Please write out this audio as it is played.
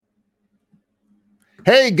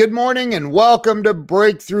Hey, good morning and welcome to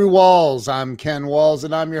Breakthrough Walls. I'm Ken Walls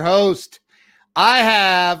and I'm your host. I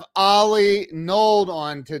have Oli Nold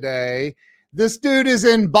on today. This dude is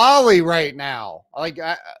in Bali right now.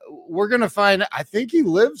 We're going to find, I think he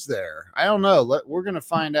lives there. I don't know. We're going to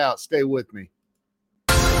find out. Stay with me.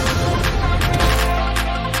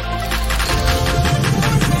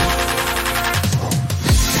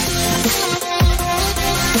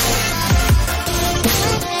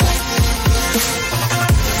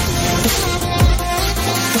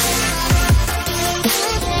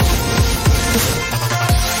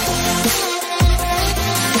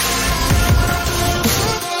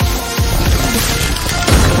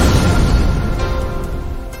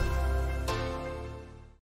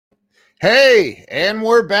 Hey, and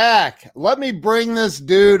we're back. Let me bring this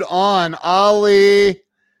dude on, Oli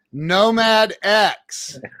Nomad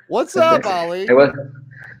X. What's up, Oli? Hey,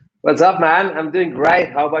 what's up, man? I'm doing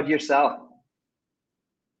great. How about yourself?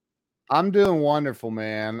 I'm doing wonderful,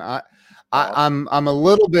 man. I'm a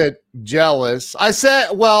little bit jealous. I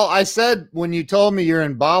said when you told me you're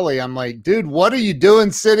in Bali, I'm like, dude, what are you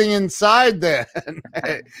doing sitting inside then?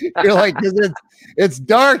 You're like, 'cause it's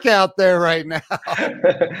dark out there right now.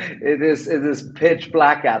 It is pitch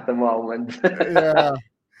black at the moment. Yeah.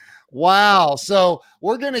 Wow. So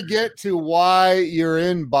we're gonna get to why you're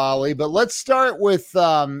in Bali, but let's start with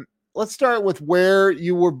where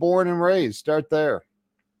you were born and raised. Start there.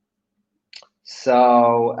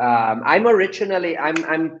 So I'm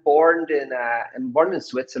born in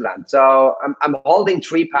Switzerland. So I'm holding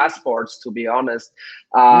three passports, to be honest.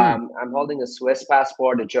 I'm holding a Swiss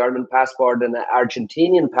passport, a German passport, and an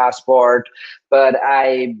Argentinian passport. But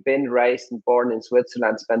I've been raised and born in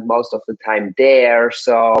Switzerland, spent most of the time there.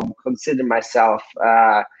 So consider myself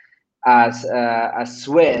as a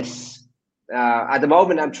Swiss. At the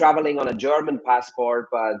moment, I'm traveling on a German passport,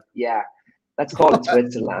 but yeah, let's call it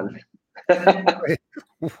Switzerland.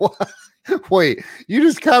 Wait, you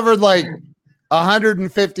just covered like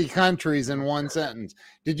 150 countries in one sentence.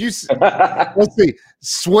 Did you? Let's see.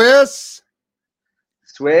 Swiss,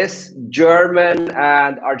 German,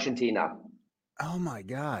 and Argentina. Oh my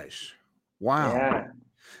gosh! Wow. Yeah.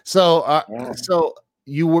 So, so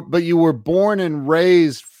you were born and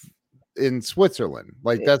raised in Switzerland.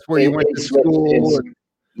 Like that's where you went to school.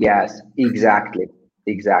 Yes, exactly.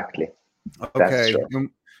 Okay.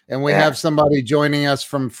 And we have somebody joining us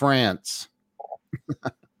from France.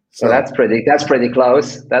 So that's pretty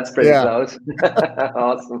close. That's pretty close.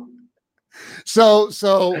 Awesome. So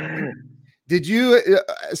did you?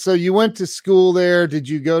 So you went to school there? Did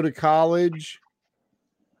you go to college?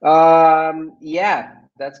 Yeah,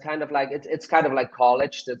 that's kind of like it's kind of like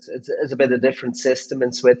college. It's a bit of a different system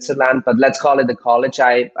in Switzerland, but let's call it a college.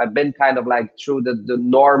 I've been kind of like through the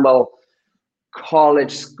normal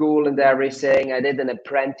college school and everything. I did an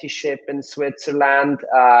apprenticeship in Switzerland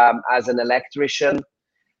as an electrician,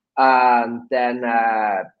 and then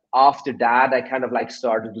after that I kind of like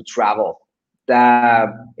started to travel.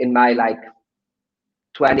 In my like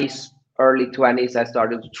 20s, early 20s, I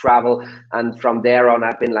started to travel, and from there on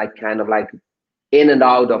I've been like kind of like in and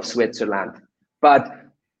out of Switzerland, but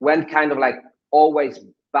went kind of like always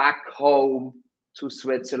back home to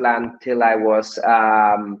Switzerland till I was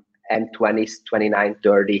and 20s, 29,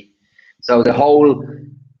 30. So the whole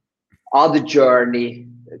other journey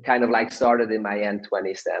kind of like started in my end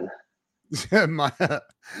 20s then.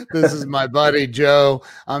 This is my buddy Joe.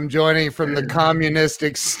 I'm joining from the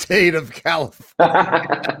communistic state of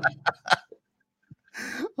California.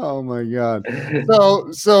 Oh my God.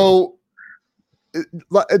 So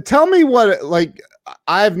tell me what, like,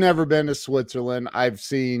 I've never been to Switzerland. I've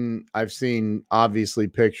seen obviously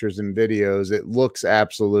pictures and videos. It looks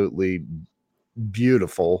absolutely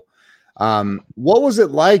beautiful. What was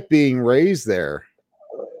it like being raised there?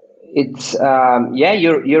 It's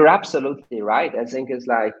you're absolutely right. I think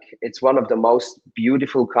it's one of the most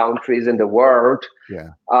beautiful countries in the world.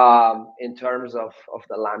 Yeah. In terms of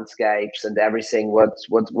the landscapes and everything,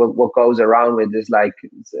 what goes around with is like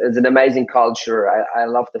it's an amazing culture. I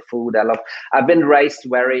love the food. I've been raised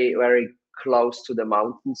very, very close to the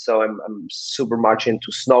mountains, so I'm super much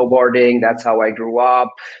into snowboarding. That's how I grew up.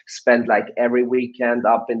 Spent like every weekend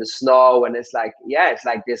up in the snow, and it's like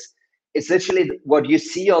this. It's literally what you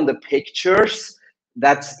see on the pictures.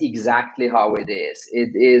 That's exactly how it is.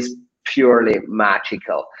 It is purely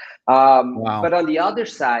magical. Wow. But on the other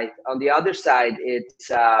side,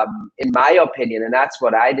 it's in my opinion, and that's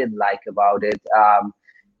what I didn't like about it.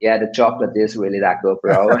 The chocolate is really that good,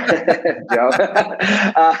 bro. Joe.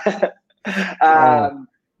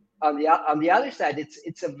 on the other side,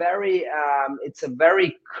 it's a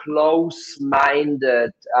very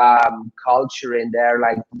close-minded culture in there.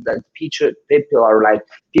 Like that, people are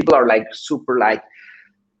like super like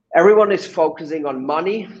everyone is focusing on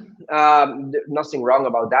money. Nothing wrong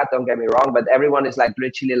about that, don't get me wrong, but everyone is like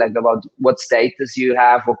literally like about what status you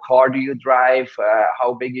have, what car do you drive,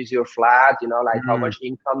 how big is your flat, you know, like how much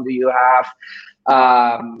income do you have.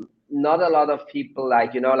 Not a lot of people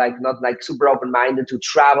like, you know, like not like super open-minded to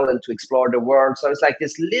travel and to explore the world. So it's like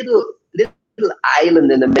this little island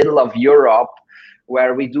in the middle of Europe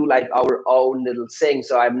where we do like our own little thing.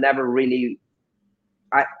 So I've never really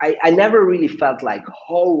I never really felt like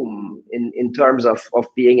home in terms of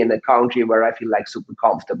being in a country where I feel like super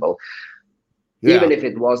comfortable, even if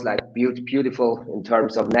it was like beautiful in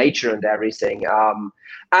terms of nature and everything.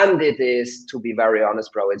 And it is, to be very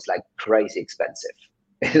honest, bro, it's like crazy expensive.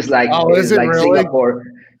 It's like, is it like really? Singapore.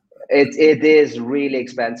 It is really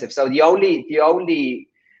expensive. So the only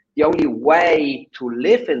way to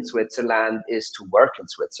live in Switzerland is to work in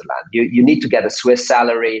Switzerland. You need to get a Swiss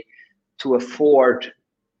salary to afford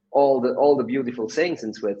all the beautiful things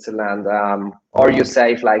in Switzerland, or you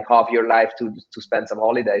save like half your life to spend some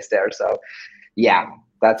holidays there. So yeah,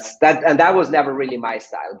 that's that, and that was never really my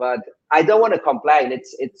style, but I don't want to complain.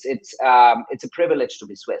 It's a privilege to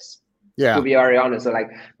be Swiss, to be very honest. So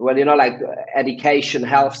like, well, you know, like education,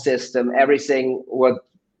 health system, everything what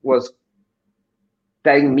was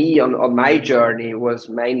paying me on my journey was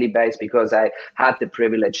mainly based because I had the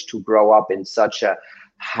privilege to grow up in such a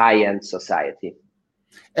high-end society.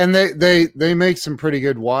 And they make some pretty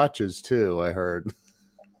good watches too, I heard.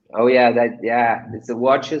 Oh yeah, it's the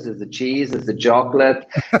watches, it's the cheese, it's the chocolate.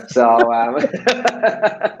 So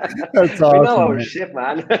that's awesome. We know our shit,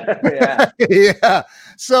 man. Yeah. Yeah.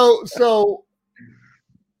 So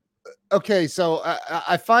okay, so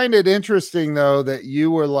I find it interesting though that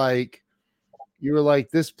you were like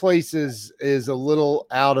this place is a little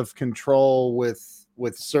out of control with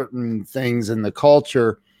certain things in the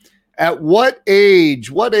culture. At what age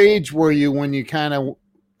were you when you kind of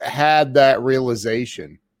had that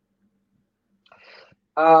realization?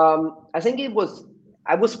 I think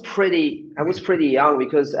I was pretty young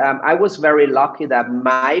because I was very lucky that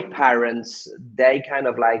my parents, they kind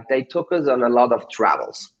of like, they took us on a lot of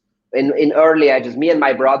travels in early ages. Me and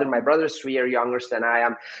my brother's 3 years younger than I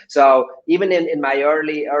am. So even in my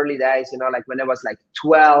early days, you know, like when I was like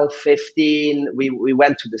 12, 15, we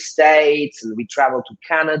went to the States and we traveled to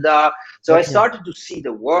Canada. So I started to see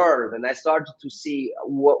the world and I started to see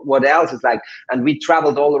what else is like. And we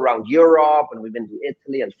traveled all around Europe and we've been to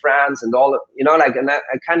Italy and France and all, you know, like, and I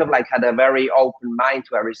kind of like had a very open mind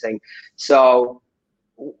to everything. So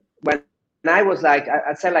when I was like,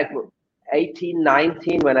 I'd say like 18,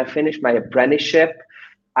 19, when I finished my apprenticeship,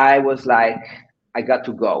 I was like, I got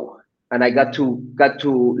to go. And I got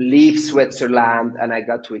to leave Switzerland and I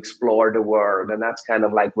got to explore the world. And that's kind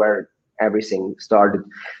of like where everything started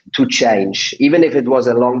to change, even if it was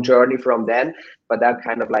a long journey from then. But that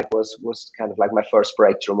kind of like was kind of like my first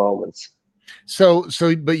breakthrough moments. So,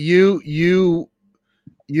 but you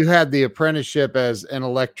had the apprenticeship as an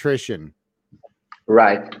electrician,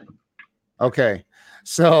 right? Okay.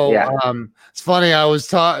 So it's funny. I was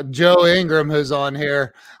talking Joe Ingram, who's on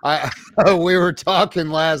here. We were talking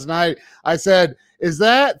last night. I said, "Is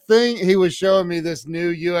that thing?" He was showing me this new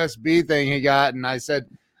USB thing he got, and I said,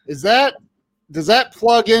 "Does that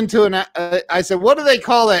plug into an?" I said, "What do they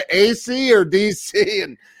call it? AC or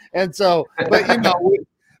DC?" And so, but you know,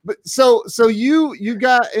 but so you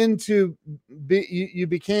got into you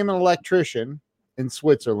became an electrician in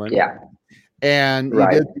Switzerland, and you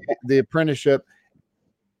did the apprenticeship.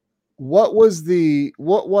 What was it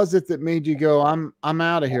that made you go, I'm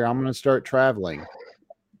out of here, I'm going to start traveling?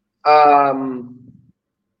 I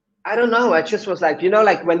don't know. I just was like, you know,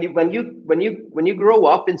 like when you grow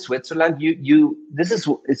up in Switzerland,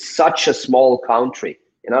 it's such a small country,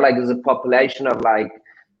 you know, like there's a population of like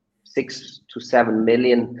 6 to 7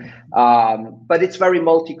 million, but it's very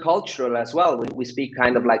multicultural as well. We speak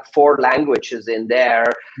kind of like 4 languages in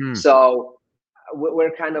there. So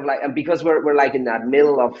we're kind of like, and because we're like in that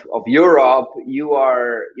middle of Europe,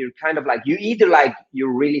 you're kind of like, you either like you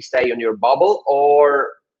really stay in your bubble or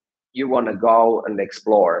you want to go and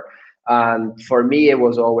explore. And for me, it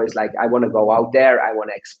was always like, I want to go out there, I want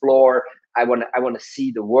to explore, I want to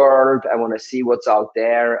see the world, I want to see what's out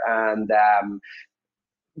there. And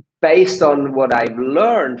based on what I've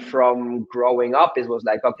learned from growing up, it was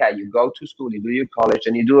like, okay, you go to school, you do your college,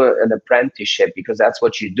 and you do an apprenticeship, because that's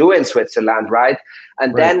what you do in Switzerland, right?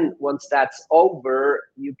 And then once that's over,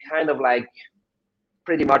 you kind of like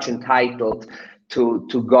pretty much entitled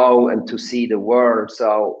to go and to see the world.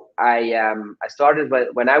 So I started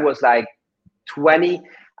when I was like 20.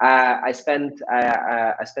 I spent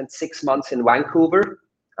 6 months in Vancouver,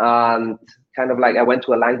 and kind of like I went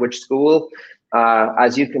to a language school.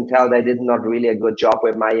 As you can tell, they did not really a good job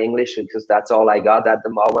with my English because that's all I got at the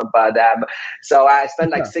moment. But so I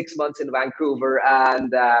spent like 6 months in Vancouver,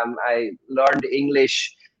 and I learned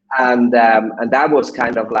English, and that was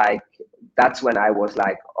kind of like, that's when I was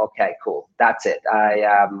like, okay, cool, that's it.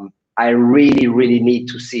 I really, really need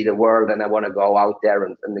to see the world, and I want to go out there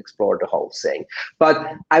and explore the whole thing.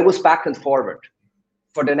 But I was back and forward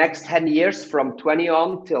for the next 10 years, from 20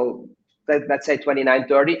 on till, let's say 29,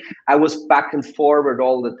 30. I was back and forward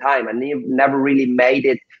all the time, and never really made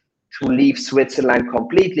it to leave Switzerland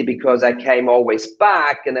completely, because I came always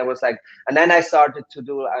back, and I was like, and then I started to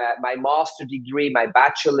do my master degree, my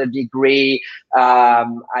bachelor degree.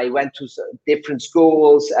 I went to different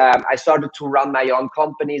schools. I started to run my own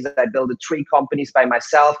companies. I built 3 companies by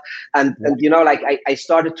myself, and you know, like I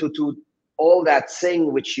started to do all that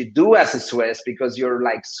thing which you do as a Swiss, because you're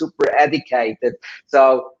like super educated.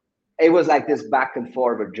 So it was like this back and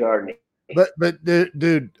forward journey. But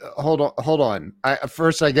dude, hold on. I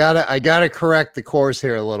gotta correct the course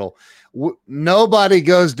here a little. Nobody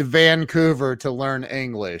goes to Vancouver to learn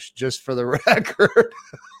English, just for the record.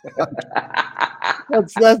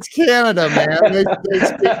 That's Canada, man. They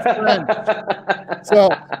speak French. So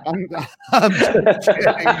I'm just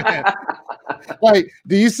kidding, man. Like,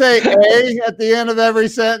 do you say "a" at the end of every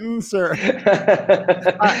sentence, or?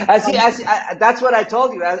 That's what I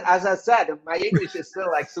told you. As I said, my English is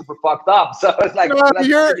still like super fucked up. So it's like, no,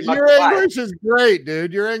 your English is great,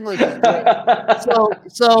 dude. Your English is great.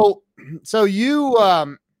 So you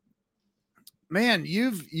man,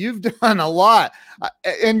 you've done a lot,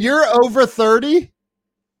 and you're over 30.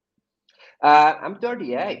 I'm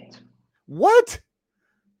 38. What,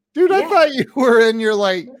 dude? Yeah. I thought you were in your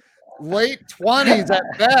like late 20s at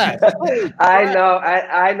best. I know.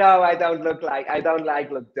 I don't look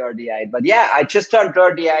 38, but yeah, I just turned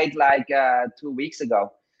 38 like 2 weeks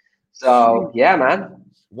ago. So yeah, man.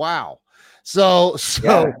 Wow. So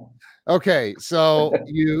yeah. Okay, so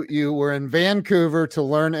you were in Vancouver to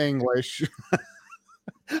learn English.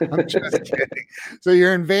 I'm just kidding. So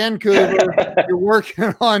you're in Vancouver, you're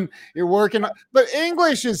working on, but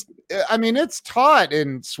English is, I mean, it's taught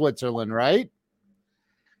in Switzerland, right?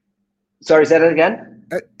 Sorry, say that again?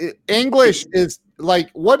 English is like,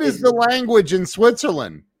 what is the language in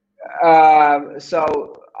Switzerland?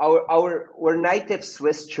 So we're native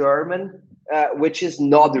Swiss German, which is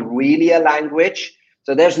not really a language.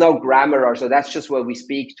 So there's no grammar, or so that's just what we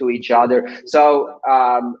speak to each other. So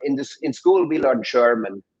in school we learn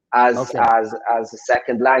German as a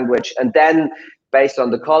second language, and then based on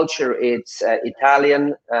the culture, it's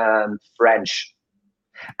Italian and French.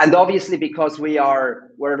 And obviously, because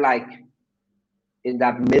we're like in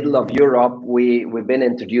that middle of Europe, we've been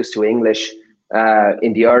introduced to English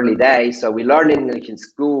in the early days. So we learn English in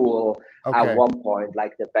school at one point,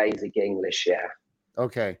 like the basic English. Yeah.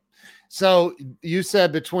 Okay. So you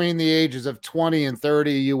said between the ages of 20 and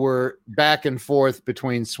 30, you were back and forth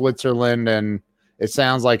between Switzerland and, it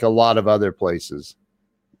sounds like, a lot of other places.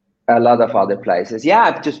 A lot of other places. Yeah,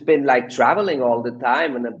 I've just been like traveling all the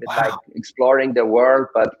time, and I've been like exploring the world,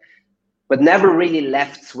 but never really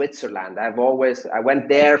left Switzerland. I went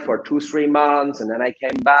there for 2-3 months, and then I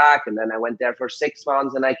came back, and then I went there for 6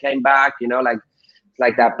 months, and I came back. You know,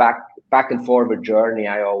 like that back and forward journey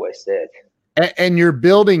I always did. And you're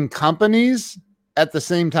building companies at the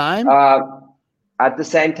same time? At the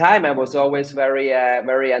same time, I was always very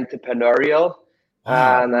entrepreneurial.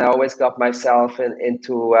 Wow. And I always got myself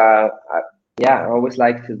into I always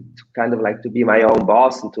like to kind of like to be my own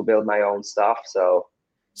boss and to build my own stuff. So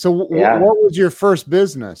what was your first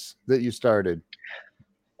business that you started?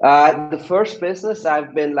 The first business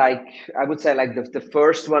I've been like, I would say like the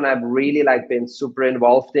first one I've really like been super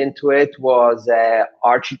involved into it was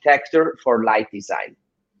architecture for light design.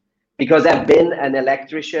 Because I've been an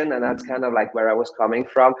electrician, and that's kind of like where I was coming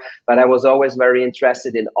from, but I was always very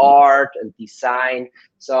interested in art and design.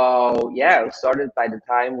 So yeah, I started by the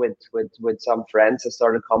time with some friends. I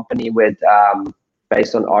started a company with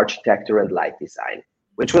based on architecture and light design,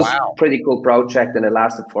 which was a pretty cool project, and it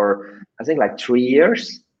lasted for I think like 3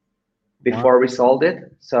 years before we sold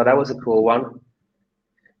it. So that was a cool one.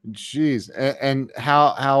 Jeez, and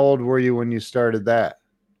how old were you when you started that?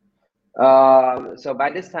 So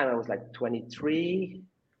by this time I was like 23,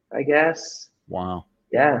 I guess. Wow.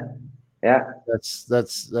 Yeah.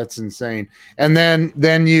 That's insane. And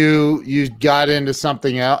then you got into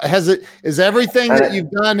something else. Is everything that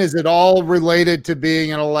you've done, is it all related to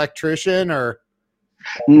being an electrician, or?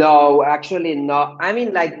 No, actually not. I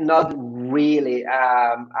mean, like not really.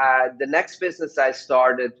 The next business I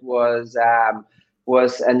started was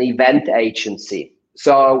an event agency.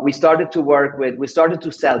 So we started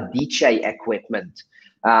to sell DJ equipment.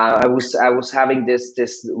 I was having this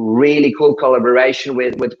really cool collaboration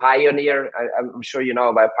with Pioneer. I'm sure you know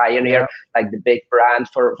about Pioneer, Yeah. like the big brand Oh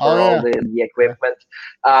for all yeah. the Yeah. equipment,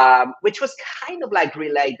 which was kind of like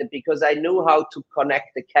related because I knew how to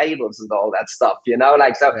connect the cables and all that stuff,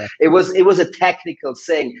 like, so Yeah. it was a technical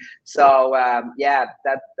thing. So yeah,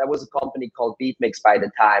 that was a company called Beatmix by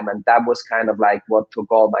the time, and that was kind of like what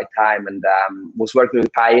took all my time, and was working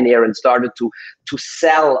with Pioneer and started to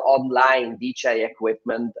sell online DJ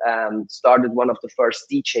equipment. Started one of the first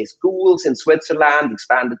DJ schools in Switzerland,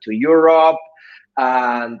 expanded to Europe,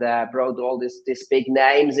 and brought all these big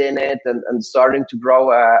names in it, and starting to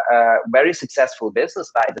grow a very successful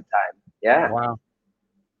business by the time. Yeah. Wow.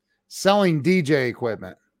 Selling DJ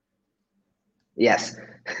equipment. Yes.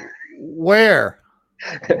 Where?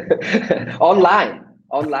 Online.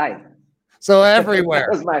 So That everywhere.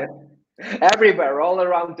 was my everywhere, all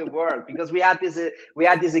around the world, because we had this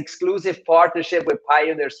exclusive partnership with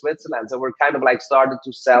Pioneer Switzerland. So we're kind of like started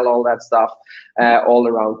to sell all that stuff all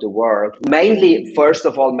around the world. Mainly, first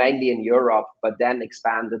of all, mainly in Europe, but then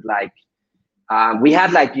expanded like. We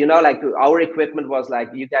had like, like our equipment was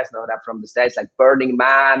like, you guys know that from the States, like Burning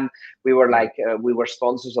Man. We were like, we were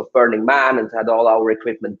sponsors of Burning Man and had all our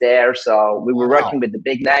equipment there. So we were Wow. working with the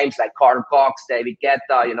big names like Carl Cox, David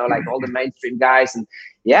Guetta, like all the mainstream guys. And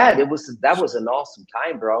yeah, that was an awesome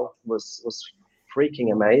time, bro. It was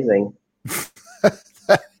freaking amazing.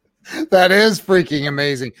 That is freaking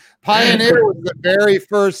amazing. Pioneer was the very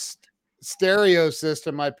first stereo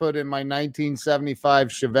system I put in my 1975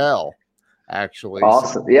 Chevelle, actually.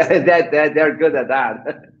 Awesome. Yeah, they're good at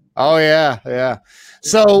that. Oh yeah, yeah.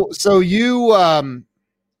 So you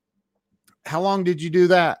how long did you do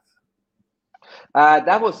that?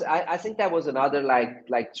 That was, I think that was another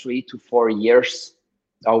like 3 to 4 years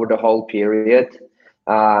over the whole period.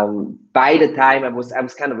 By the time I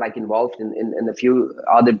was kind of like involved in a few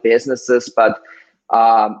other businesses, but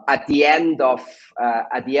at the end of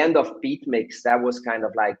Beatmix, that was kind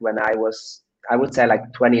of like when I would say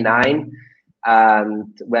like 29,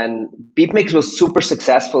 and when Beatmix was super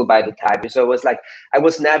successful by the time. So it was like I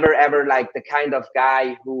was never ever like the kind of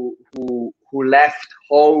guy who left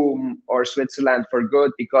home or Switzerland for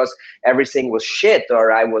good because everything was shit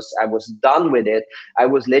or I was done with it. I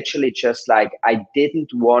was literally just like I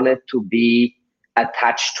didn't want it to be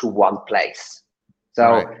attached to one place. So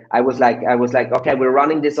Right. I was like, okay, we're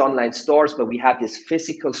running these online stores, but we had these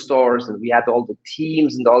physical stores and we had all the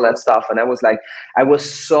teams and all that stuff. And I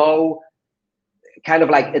was so kind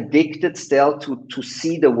of like addicted still to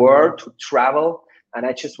see the world, to travel, and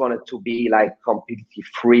I just wanted to be like completely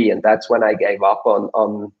free. And that's when I gave up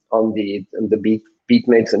on the beat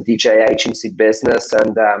mix and DJ agency business,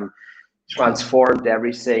 and transformed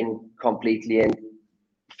everything completely, and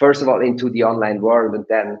first of all into the online world, and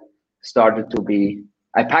then started to be.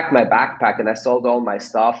 I packed my backpack and I sold all my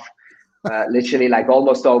stuff. Literally like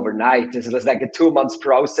almost overnight. It was like a 2 months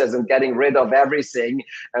process and getting rid of everything.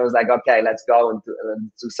 I was like, okay, let's go and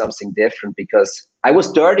do something different, because I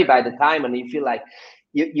was 30 by the time, and you feel like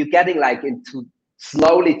you're getting like into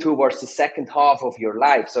slowly towards the second half of your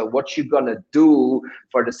life. So what you gonna do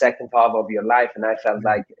for the second half of your life? And I felt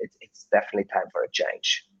like it's definitely time for a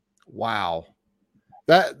change. Wow.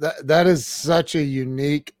 That is such a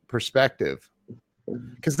unique perspective,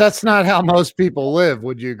 because that's not how most people live.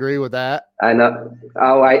 Would you agree with that? I know.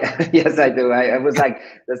 Oh, yes, I do. I was like,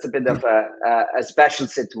 that's a bit of a special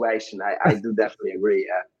situation. I do definitely agree.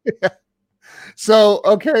 Yeah. So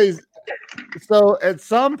okay, so at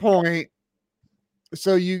some point,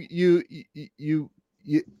 so you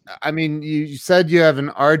I mean, you said you have an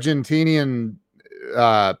Argentinian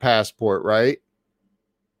passport, right?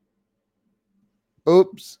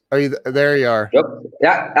 Oops, are you there? You are. Yep.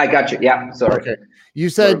 Yeah, I got you. Yeah, sorry. Okay. You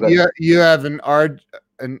said you have an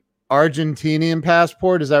Argentinian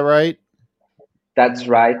passport, is that right? That's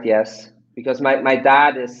right. Yes, because my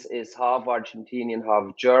dad is half Argentinian,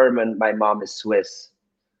 half German. My mom is Swiss.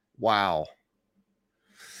 Wow.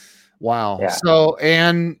 Wow. Yeah. So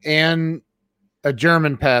and a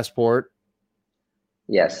German passport.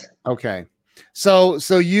 Yes. Okay. So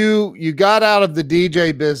you got out of the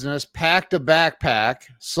DJ business, packed a backpack,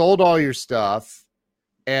 sold all your stuff,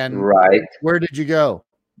 and right. Where did you go?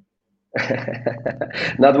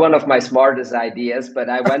 Not one of my smartest ideas, but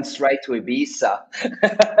I went straight to Ibiza.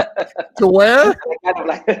 To where? Kind of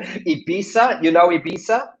like Ibiza. You know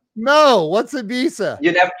Ibiza? No, what's Ibiza?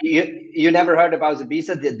 You never heard about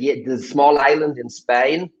Ibiza, the small island in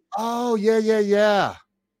Spain? Oh, yeah, yeah, yeah.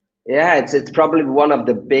 Yeah, it's probably one of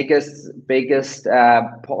the biggest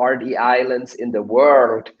party islands in the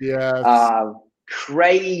world. Yes.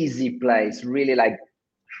 Crazy place, really like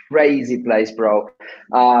crazy place, bro.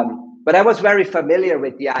 But I was very familiar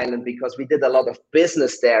with the island because we did a lot of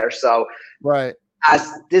business there. So Right. as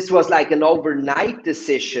this was like an overnight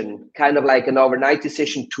decision, kind of like an overnight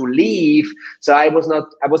decision to leave. So I was not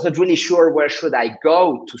really sure where should I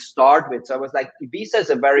go to start with. So I was like, Ibiza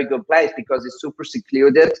is a very good place because it's super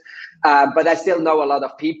secluded, but I still know a lot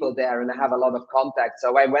of people there and I have a lot of contacts.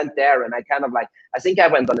 So I went there and I kind of like, I think I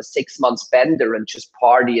went on a 6 month bender and just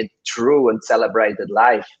partied through and celebrated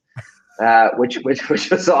life, which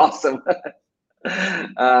was awesome.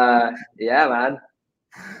 Yeah, man.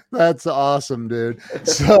 That's awesome, dude.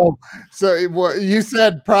 So what you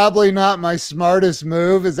said, probably not my smartest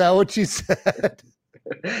move. Is that what you said?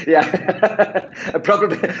 Yeah,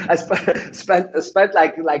 I spent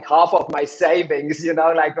like half of my savings,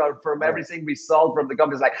 like from everything we sold from the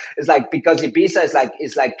company. It's like because Ibiza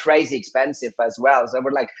is like crazy expensive as well. So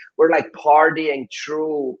we're like partying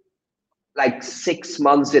through like 6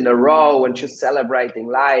 months in a row and just celebrating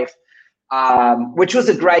life. Which was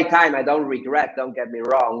a great time. I don't regret. Don't get me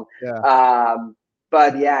wrong. Yeah.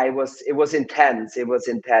 But yeah, it was intense. It was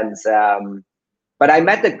intense. But I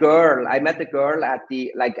met a girl. At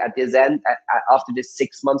this end after this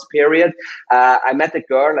 6 months period. I met a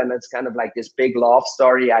girl, and it's kind of like this big love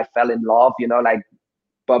story. I fell in love, like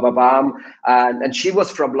bam, and she was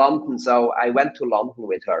from London, so I went to London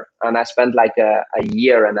with her, and I spent like a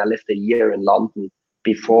year, and I lived a year in London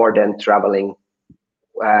before then traveling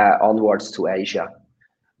onwards to Asia.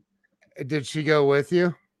 Did she go with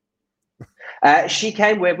you? She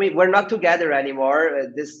came with me. We're not together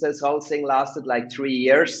anymore. This whole thing lasted like 3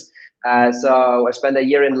 years. So I spent a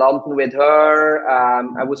year in London with her.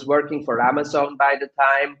 I was working for Amazon by the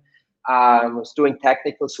time. I was doing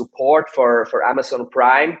technical support for Amazon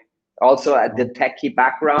Prime. Also at the techie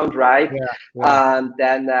background, right? Yeah. And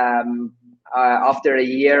then after a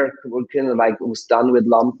year, we kind of like was done with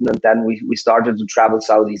London, and then we started to travel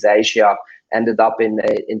Southeast Asia. Ended up in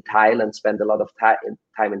Thailand, spent a lot of time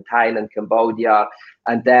in Thailand, Cambodia,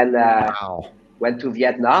 and then went to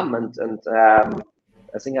Vietnam, and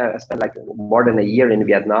I think I spent like more than a year in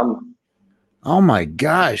Vietnam. Oh my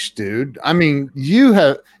gosh, dude! I mean,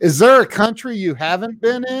 is there a country you haven't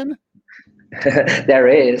been in? There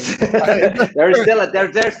is. there's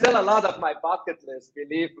still a lot of my bucket list.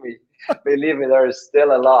 Believe me, there is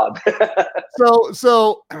still a lot.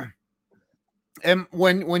 So. And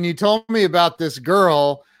when you told me about this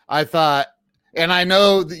girl, I thought, and I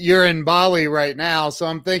know that you're in Bali right now, so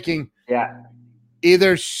I'm thinking, yeah,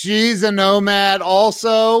 either she's a nomad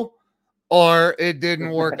also, or it didn't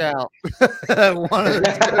work out. One of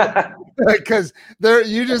the two, because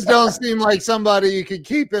you just don't seem like somebody you could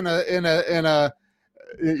keep in a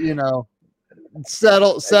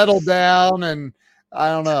settle down, and I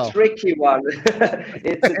don't know. Tricky one.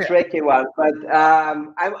 It's a tricky one, but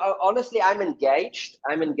I'm engaged.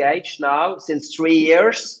 I'm engaged now since 3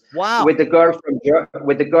 years. Wow. With the girl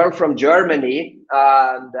from Germany,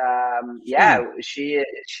 and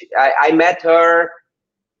I met her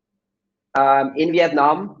in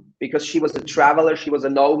Vietnam because she was a traveler. She was a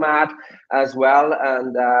nomad as well,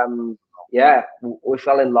 and we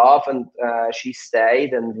fell in love, and she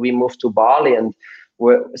stayed, and we moved to Bali, and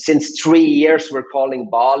since 3 years we're calling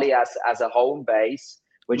Bali as a home base,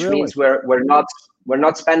 which means we're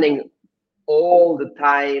not spending all the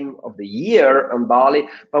time of the year on Bali,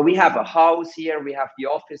 but we have a house here, we have the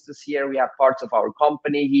offices here, we have parts of our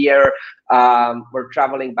company here. We're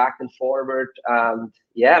traveling back and forward, and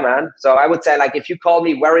yeah, man. So I would say, like, if you call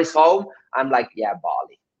me where is home, I'm like, yeah,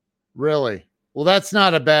 Bali. Really? Well, that's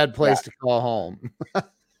not a bad place to call home.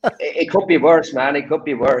 It could be worse, man. It could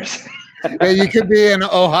be worse. Yeah, you could be in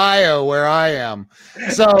Ohio where I am.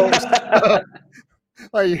 So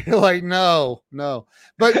you're like, no.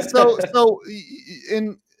 But so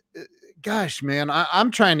in gosh, man,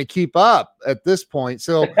 I'm trying to keep up at this point.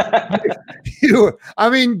 So dude,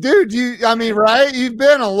 right? You've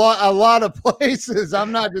been a lot of places.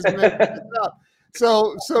 I'm not just making this up.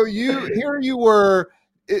 So you were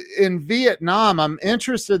in Vietnam. I'm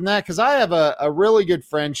interested in that because I have a really good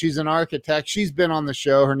friend. She's an architect. She's been on the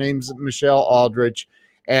show. Her name's Michelle Aldrich,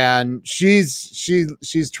 and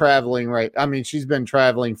she's traveling, right? I mean, she's been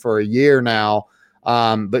traveling for a year now.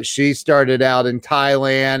 But she started out in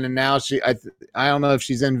Thailand, and now I don't know if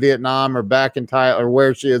she's in Vietnam or back in Thailand or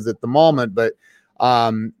where she is at the moment, but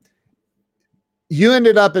you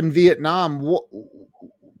ended up in Vietnam.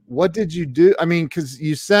 what did you do? I mean, because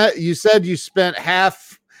you said you spent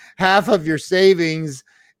half of your savings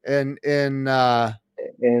in in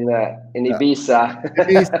Ibiza.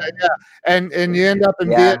 Ibiza, yeah, and you end up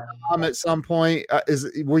in Yeah. Vietnam at some point.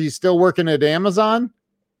 Were you still working at Amazon?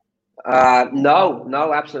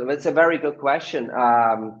 No, absolutely. It's a very good question.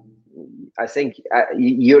 I think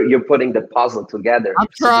you're putting the puzzle together. I'm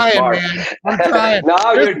You're super trying, smart. man. I'm trying.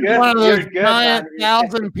 No, This you're is good. one of those You're good, giant man.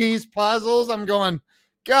 1,000-piece puzzles. I'm going,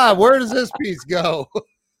 God, where does this piece go?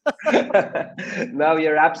 No,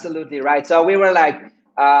 you're absolutely right. So we were like,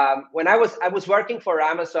 when I was working for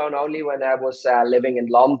Amazon only when I was living in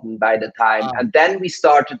London by the time, and then we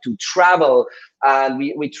started to travel, and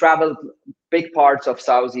we traveled big parts of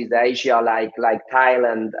Southeast Asia, like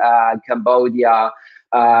Thailand, Cambodia,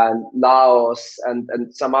 Laos,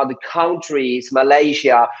 and some other countries,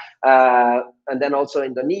 Malaysia, and then also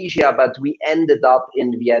Indonesia. But we ended up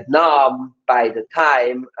in Vietnam by the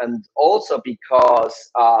time, and also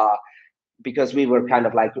because we were kind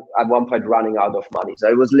of like at one point running out of money. So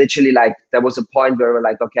it was literally like there was a point where we're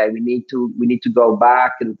like, okay, we need to go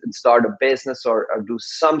back and start a business or do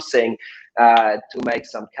something to make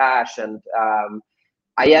some cash. And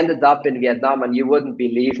I ended up in Vietnam, and you wouldn't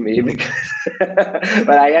believe me, because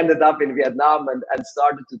but I ended up in Vietnam and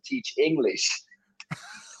started to teach English,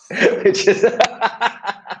 which is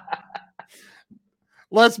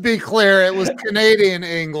Let's be clear, it was Canadian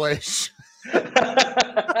English.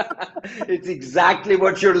 It's exactly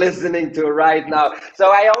what you're listening to right now.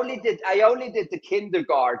 So I only did the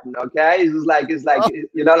kindergarten. Okay, it's like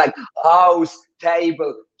like house,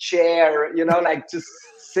 table, chair, like just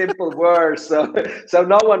simple words. So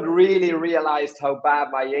no one really realized how bad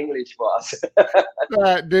my English was.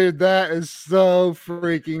 Dude, that is so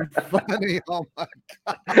freaking funny. Oh my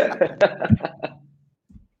God.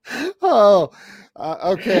 Oh,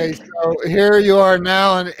 okay. So here you are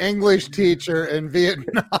now, an English teacher in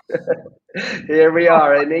Vietnam. Here we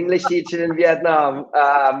are, an English teacher in Vietnam.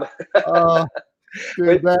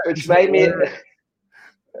 Dude, which made me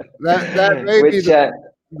that may be the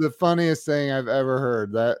funniest thing I've ever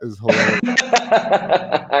heard. That is hilarious.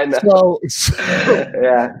 I know.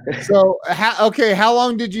 Yeah. So how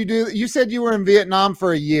long did you do? You said you were in Vietnam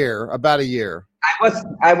for about a year.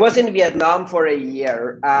 I was in Vietnam for a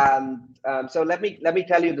year. So let me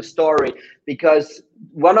tell you the story, because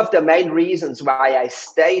one of the main reasons why I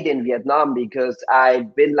stayed in Vietnam, because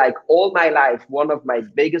I've been like all my life, one of my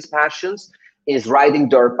biggest passions is riding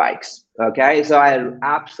dirt bikes. Okay, so I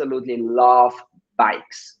absolutely love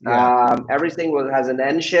bikes. Yeah. Everything has an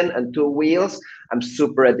engine and two wheels, I'm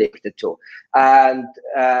super addicted to. And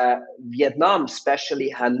Vietnam,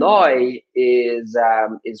 especially Hanoi, is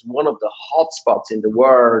one of the hotspots in the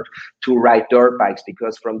world to ride dirt bikes,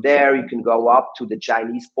 because from there you can go up to the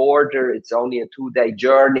Chinese border. It's only a 2-day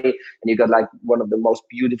journey, and you got like one of the most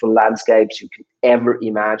beautiful landscapes you can ever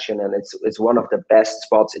imagine, and it's one of the best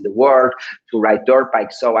spots in the world to ride dirt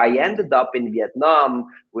bikes. So I ended up in Vietnam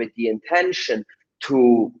with the intention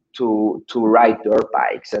to ride dirt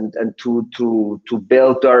bikes and to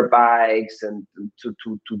build dirt bikes and to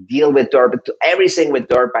deal with everything with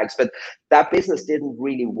dirt bikes. But that business didn't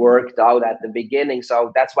really work out at the beginning.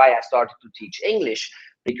 So that's why I started to teach English,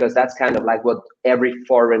 because that's kind of like what every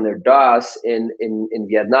foreigner does in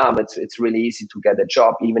Vietnam. It's really easy to get a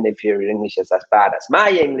job, even if your English is as bad as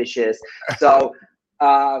my English is. So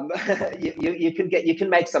you can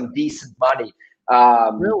make some decent money.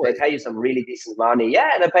 Really? They pay you some really decent money.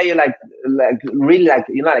 Yeah, they pay you like really like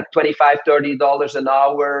 $25-$30 an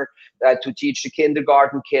hour to teach the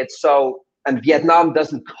kindergarten kids. So, and Vietnam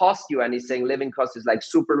doesn't cost you anything. Living cost is like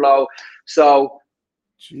super low. So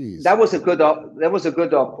jeez, that was a good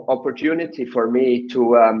opportunity for me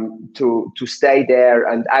to stay there.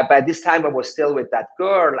 And by this time I was still with that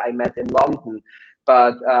girl I met in London,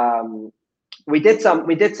 but we did some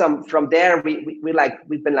from there. We've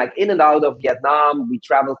been like in and out of Vietnam. We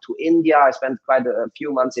traveled to India. I spent quite a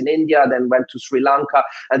few months in India, then went to Sri Lanka,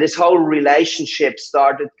 and this whole relationship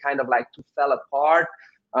started kind of like to fell apart.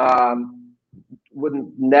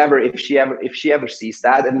 Wouldn't never, if she ever sees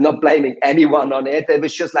that, and not blaming anyone on it. It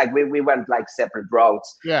was just like we went like separate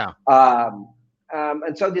roads. Yeah.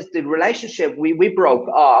 And so the relationship, we broke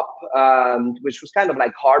up, which was kind of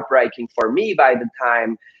like heartbreaking for me by the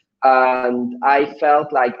time. And I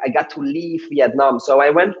felt like I got to leave Vietnam. So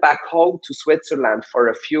I went back home to Switzerland for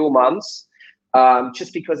a few months,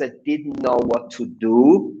 just because I didn't know what to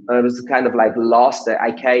do. I was kind of like lost.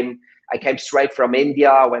 I I came straight from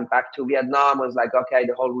India, went back to Vietnam, was like, okay,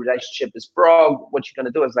 the whole relationship is broke. What you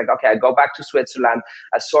gonna do? It's like, okay, I go back to Switzerland,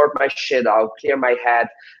 I sort my shit out, clear my head.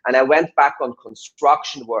 And I went back on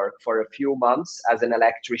construction work for a few months as an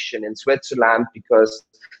electrician in Switzerland, because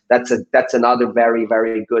that's another very,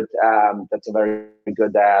 very good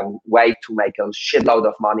way to make a shitload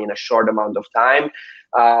of money in a short amount of time.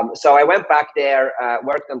 So I went back there,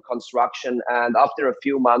 worked on construction, and after a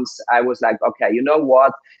few months, I was like, okay, you know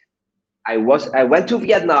what? I went to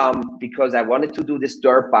Vietnam because I wanted to do this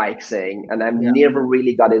dirt bike thing, and I never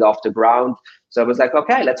really got it off the ground. So I was like,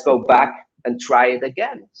 okay, let's go back and try it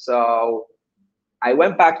again. So I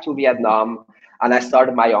went back to Vietnam and I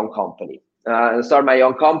started my own company. We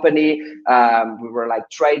were like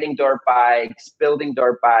trading dirt bikes, building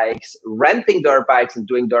dirt bikes, renting dirt bikes, and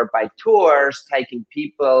doing dirt bike tours, taking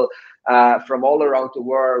people from all around the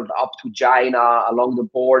world up to China, along the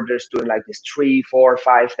borders, doing like this 3, 4,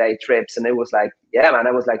 5 day trips. And it was like, yeah, man,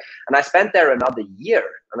 and I spent there another year,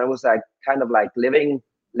 and I was like, kind of like living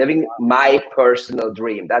my personal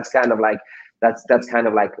dream. That's kind of like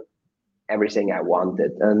everything I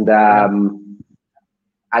wanted. And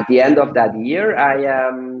at the end of that year,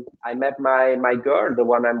 I met my girl, the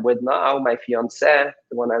one I'm with now, my fiance,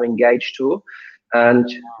 the one I'm engaged to, and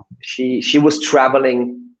she was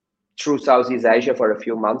traveling through Southeast Asia for a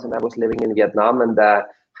few months, and I was living in Vietnam. And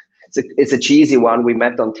it's a cheesy one. We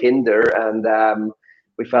met on Tinder, and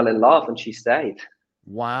we fell in love, and she stayed.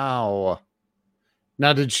 Wow.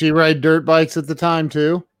 Now, did she ride dirt bikes at the time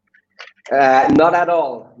too? Not at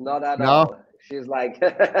all. Not at all. She's like,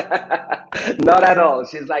 not at all.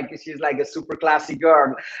 She's like a super classy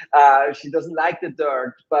girl. She doesn't like the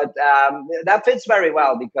dirt, but that fits very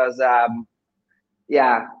well because,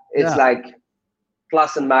 it's like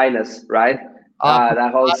plus and minus, right?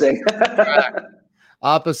 That whole thing.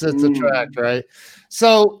 Opposites attract, right?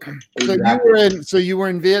 So you were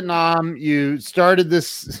in Vietnam. You started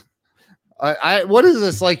this. What is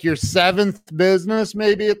this, like your 7th business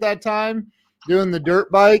maybe at that time, doing the dirt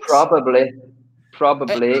bikes? Probably,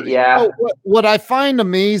 yeah. What I find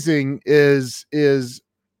amazing is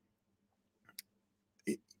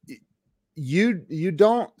you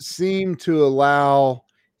don't seem to allow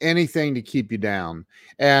anything to keep you down,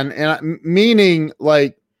 and meaning,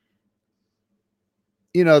 like,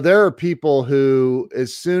 you know, there are people who,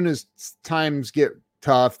 as soon as times get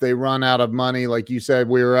tough, they run out of money. Like you said,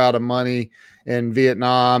 we were out of money in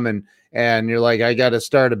Vietnam, and you're like, I got to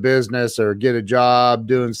start a business or get a job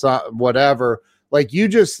doing something, whatever. Like, you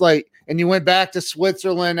just like, and you went back to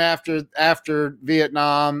Switzerland after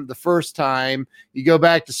Vietnam the first time. You go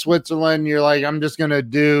back to Switzerland, you're like, I'm just going to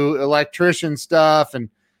do electrician stuff. And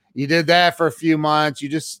you did that for a few months. You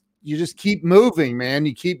just keep moving, man.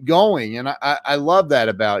 You keep going. And I love that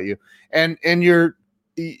about you. And you're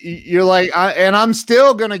like, and I'm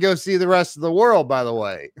still going to go see the rest of the world, by the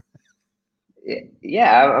way.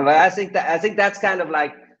 Yeah. I think that's kind of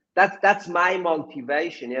like, that's my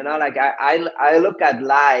motivation, you know. Like I look at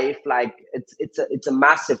life like it's a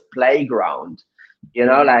massive playground, you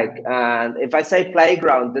know. Like, and if I say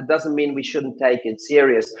playground, that doesn't mean we shouldn't take it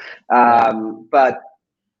serious, but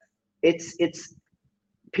it's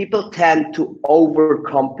people tend to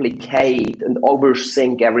overcomplicate and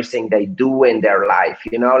overthink everything they do in their life,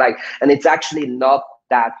 you know. Like, and it's actually not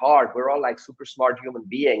that hard. We're all like super smart human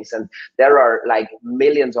beings, and there are like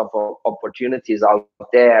millions of opportunities out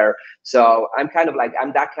there. So I'm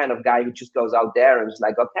that kind of guy who just goes out there and is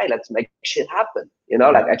like, okay, let's make shit happen, you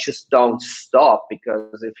know. Like, I just don't stop,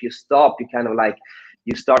 because if you stop, you kind of like,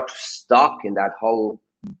 you start to stuck in that whole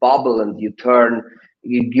bubble, and you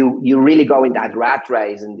really go in that rat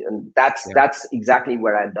race, and that's exactly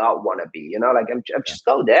where I don't want to be, you know. Like, I'm just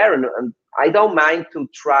go there, and I don't mind to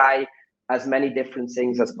try as many different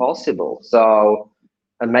things as possible, so,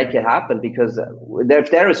 and make it happen. Because if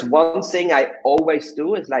there is one thing I always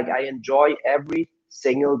do, is like, I enjoy every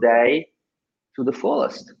single day to the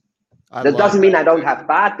fullest. That doesn't mean I don't have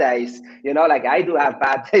bad days, you know. Like, I do have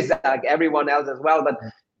bad days like everyone else as well, but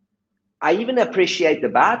I even appreciate the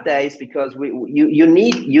bad days, because you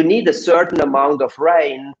need a certain amount of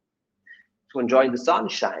rain to enjoy the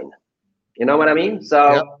sunshine, you know what I mean?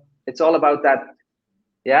 So It's all about that.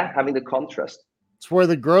 Yeah, having the contrast. It's where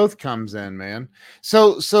the growth comes in, man.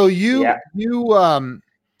 So you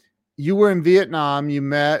were in Vietnam. You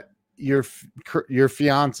met your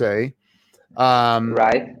fiance.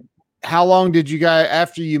 Right. How long did you guys,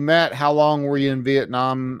 after you met, how long were you in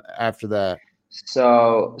Vietnam after that?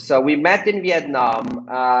 So we met in Vietnam.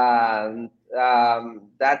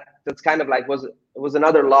 That's kind of like, was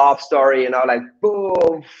another love story, like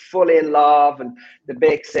boom, fully in love and the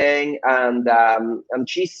big thing. And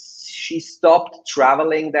she stopped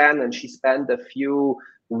traveling then, and she spent a few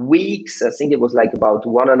weeks, I think it was like about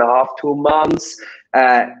 1.5, 2 months,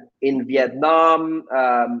 in Vietnam.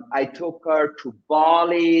 I took her to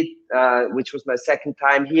Bali, which was my second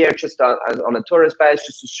time here, just on a tourist base,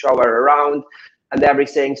 just to show her around and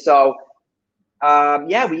everything. So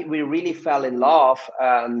yeah, we really fell in love.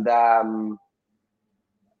 And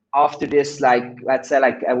after this, like, let's say,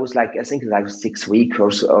 like, I was like, I think like 6 weeks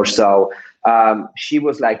or so, she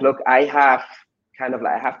was like, look, I have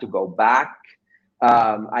I have to go back.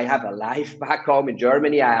 I have a life back home in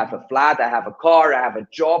Germany. I have a flat, I have a car, I have a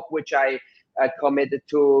job, which I committed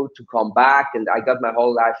to come back, and I got my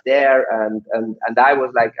whole life there. And I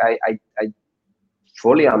was like, I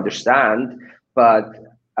fully understand, but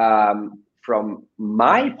from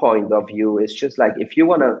my point of view, it's just like, if you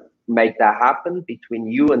want to make that happen between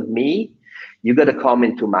you and me, you got to come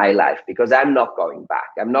into my life, because I'm not going back.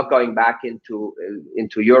 I'm not going back into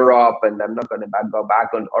Europe, and I'm not going to go back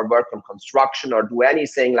on or work on construction or do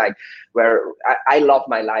anything like where I love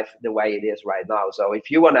my life the way it is right now. So if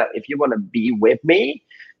you wanna be with me,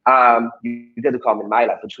 you got to come in my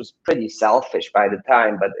life, which was pretty selfish by the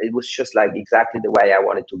time, but it was just like exactly the way I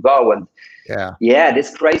wanted to go. And yeah,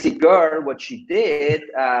 this crazy girl, what she did,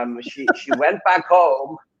 she went back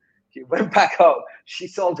home. She went back home. She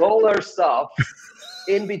sold all her stuff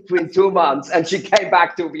in between 2 months, and she came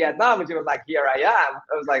back to Vietnam, and she was like, "Here I am."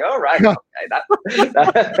 I was like, "All right, okay,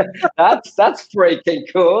 that's freaking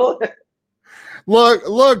cool."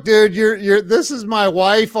 Look, dude, you're. This is my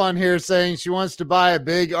wife on here saying she wants to buy a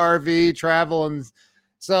big RV, travel, and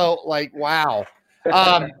so like, wow.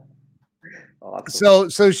 Awesome.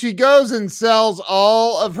 So she goes and sells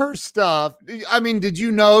all of her stuff. I mean, did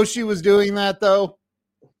you know she was doing that though?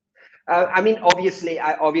 I mean, obviously,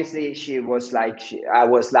 she was like, I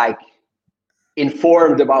was like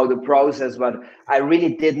informed about the process, but I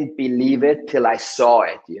really didn't believe it till I saw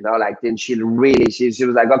it. Like, then she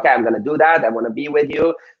was like, "Okay, I'm gonna do that. I want to be with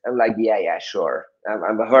you." I'm like, yeah, sure.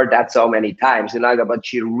 I've heard that so many times, but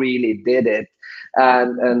she really did it.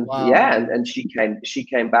 And Wow. yeah, and she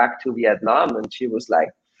came back to Vietnam, and she was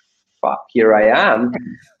like, "Fuck, here I am.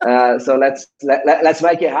 So let's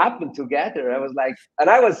make it happen together." I was like, and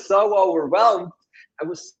I was so overwhelmed. I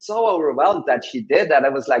was so overwhelmed that she did that. I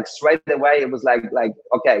was like, straight away, it was like,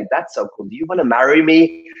 okay, that's so cool. Do you want to marry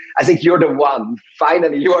me? I think you're the one.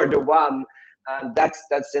 Finally, you are the one. And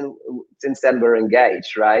since then we're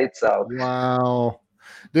engaged, right? So wow,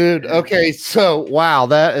 dude. Okay, so wow,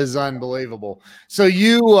 that is unbelievable. So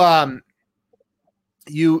how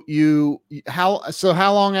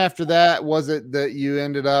long after that was it that you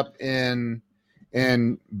ended up in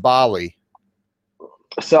Bali?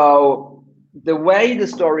 So the way the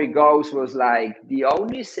story goes was like, the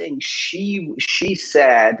only thing she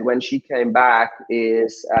said when she came back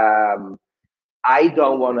is, I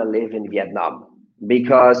don't want to live in Vietnam,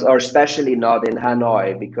 because, or especially not in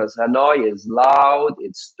Hanoi, because Hanoi is loud,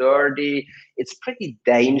 it's dirty, it's pretty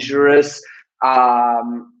dangerous.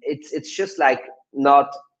 It's just like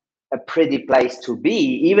not a pretty place to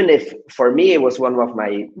be, even if for me it was one of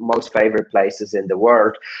my most favorite places in the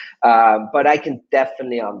world. But I can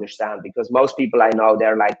definitely understand, because most people I know,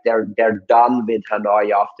 they're done with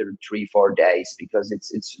Hanoi after 3-4 days, because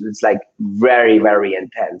it's like very, very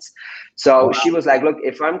intense. So Wow. she was like, "Look,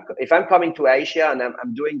 if I'm coming to Asia and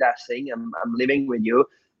I'm doing that thing, I'm living with you,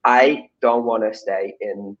 I don't want to stay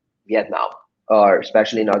in Vietnam, or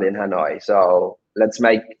especially not in Hanoi. So let's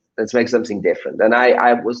make something different." And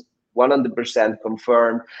I was 100%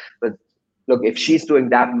 confirmed. But look, if she's doing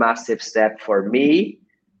that massive step for me,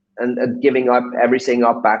 and giving up everything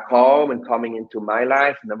up back home and coming into my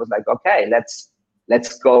life, and I was like, okay, let's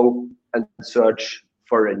go and search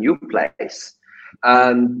for a new place.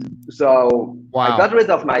 And so Wow. I got rid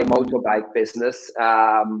of my motorbike business.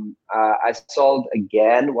 I sold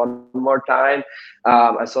again one more time.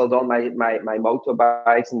 I sold all my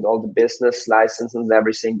motorbikes and all the business license and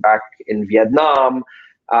everything back in Vietnam.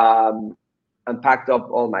 And packed up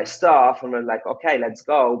all my stuff, and we're like, okay, let's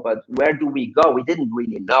go. But where do we go? We didn't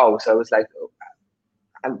really know. So it was like,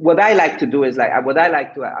 what I like to do is like,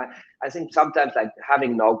 I think sometimes like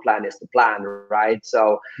having no plan is the plan, right?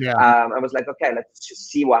 So Yeah. I was like, okay, let's just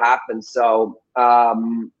see what happens. So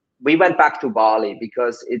we went back to Bali,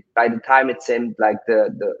 because by the time it seemed like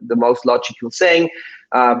the most logical thing.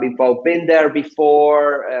 We've both been there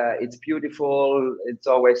before. It's beautiful. It's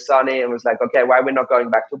always sunny. It was like, okay, why we're not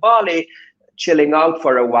going back to Bali, chilling out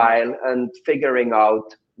for a while and figuring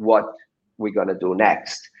out what we're gonna do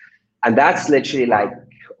next. And that's literally like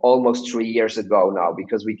almost 3 years ago now,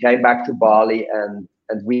 because we came back to Bali and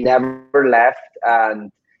we never left.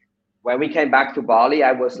 And when we came back to Bali,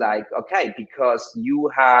 I was like, okay, because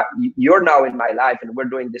you're now in my life and we're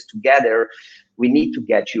doing this together, we need to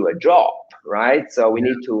get you a job, right? So we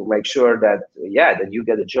need to make sure that you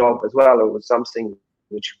get a job as well, or something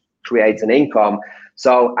which creates an income.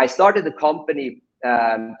 So I started a company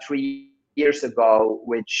 3 years ago,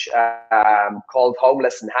 which called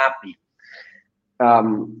Homeless and Happy.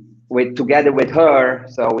 Together with her,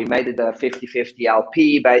 so we made it a 50-50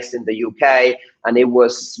 LP based in the UK, and it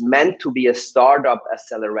was meant to be a startup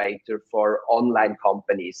accelerator for online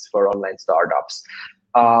companies, for online startups,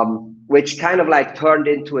 which kind of like turned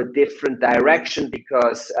into a different direction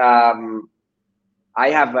because I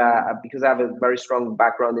have a very strong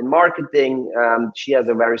background in marketing. She has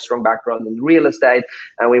a very strong background in real estate,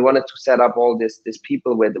 and we wanted to set up all these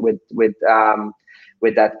people with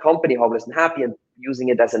that company, Homeless and Happy, and using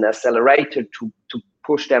it as an accelerator to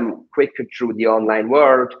push them quicker through the online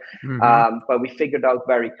world. But we figured out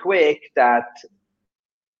very quick that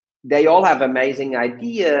they all have amazing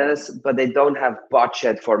ideas, but they don't have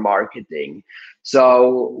budget for marketing.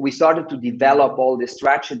 So we started to develop all these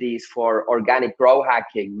strategies for organic growth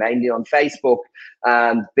hacking, mainly on Facebook,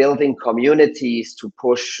 and building communities to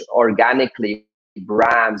push organically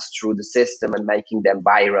brands through the system and making them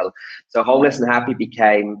viral. So Homeless and Happy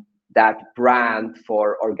became that brand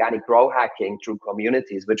for organic growth hacking through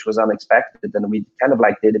communities, which was unexpected. And we kind of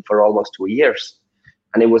like did it for almost 2 years.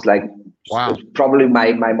 And it was like, wow, probably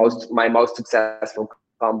my most successful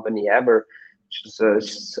company ever, which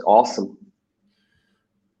is awesome.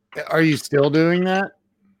 Are you still doing that?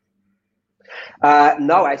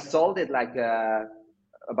 No, I sold it like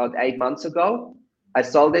about 8 months ago. I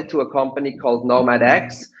sold it to a company called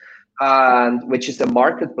NomadX, which is a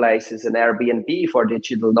marketplace, is an Airbnb for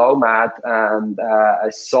digital nomad. And I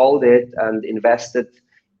sold it and invested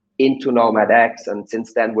into NomadX. And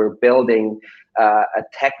since then, we're building a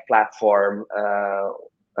tech platform,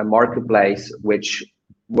 a marketplace, which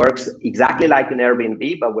works exactly like an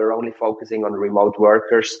Airbnb, but we're only focusing on remote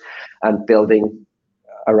workers and building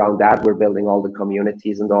around that. We're building all the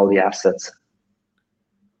communities and all the assets.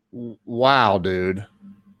 Wow, dude.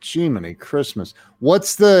 Jiminy Christmas.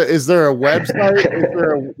 Is there a website? Is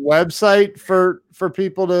there a website for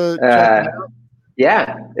people to check out?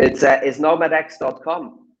 Yeah, it's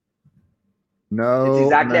nomadx.com. No, it's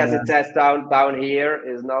exactly as it says down here,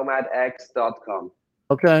 is nomadx.com.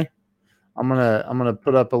 Okay. I'm gonna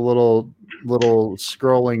put up a little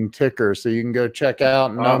scrolling ticker so you can go check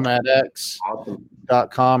out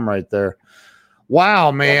nomadx.com right there.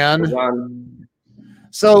 Wow, man.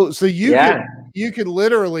 So you could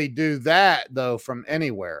literally do that though from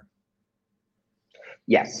anywhere.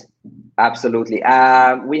 Yes, absolutely.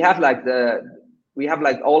 We have like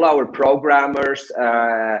all our programmers.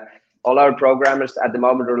 All our programmers at the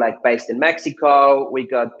moment are like based in Mexico. We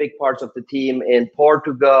got big parts of the team in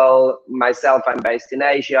Portugal. Myself, I'm based in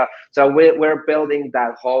Asia. So we're building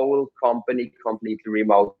that whole company completely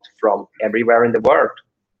remote from everywhere in the world.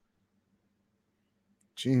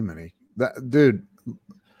 Jiminy, dude.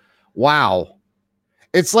 Wow.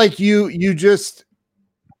 It's like you just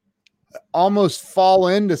almost fall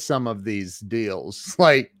into some of these deals,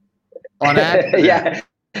 like on accident. Yeah.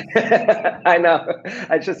 I know.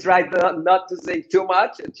 I just try not to say too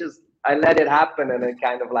much. I let it happen, and it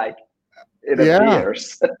kind of like it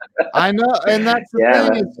appears. I know, and that's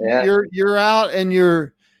the thing. You're out and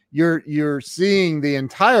you're seeing the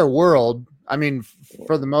entire world. I mean,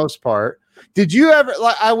 for the most part. Did you ever?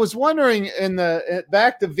 Like, I was wondering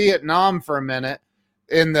back to Vietnam for a minute.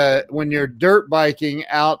 When you're dirt biking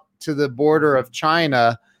out to the border of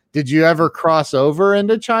China, did you ever cross over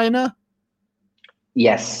into China?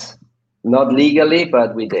 Yes, not legally,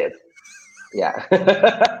 but we did. Yeah.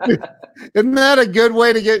 Isn't that a good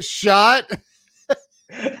way to get shot?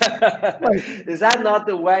 Is that not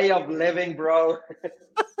the way of living, bro?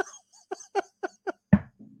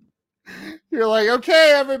 You're like,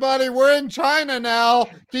 okay, everybody, we're in China now.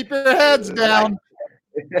 Keep your heads down.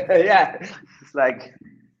 Yeah, it's like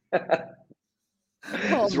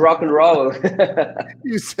it's rock and roll.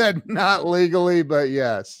 You said not legally, but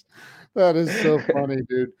yes. That is so funny,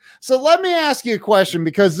 dude. So let me ask you a question,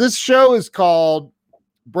 because this show is called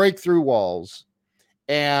Breakthrough Walls,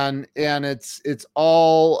 and it's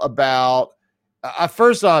all about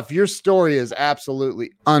first off, your story is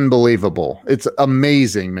absolutely unbelievable. It's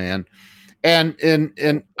amazing, man. And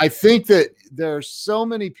I think that there are so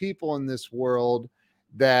many people in this world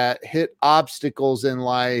that hit obstacles in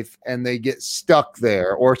life and they get stuck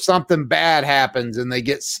there, or something bad happens and they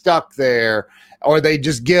get stuck there, or they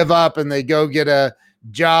just give up and they go get a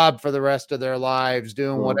job for the rest of their lives,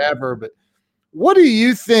 doing whatever. But what do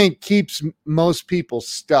you think keeps most people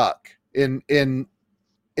stuck in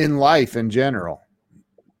life in general?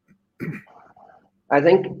 I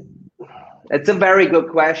think it's a very good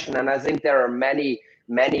question, and I think there are many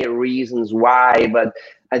reasons why. But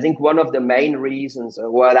I think one of the main reasons,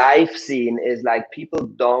 what I've seen, is like people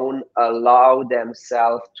don't allow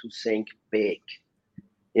themselves to think big.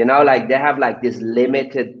 You know, like they have like these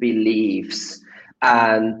limited beliefs,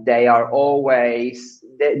 and they are always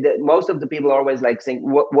most of the people always like think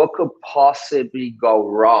what could possibly go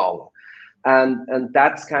wrong, and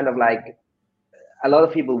that's kind of like a lot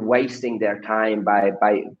of people wasting their time by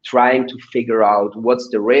trying to figure out what's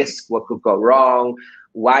the risk, what could go wrong,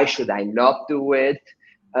 why should I not do it,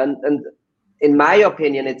 and in my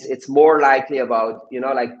opinion, it's more likely about, you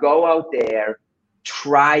know, like go out there,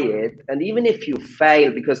 try it, and even if you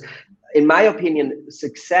fail, because in my opinion,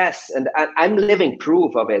 success, and I'm living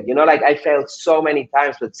proof of it, you know, like I failed so many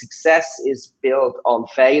times, but success is built on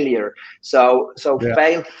failure. So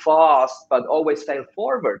fail fast, but always fail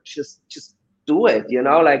forward. Just do it, you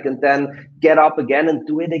know, like, and then get up again and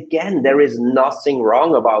do it again. There is nothing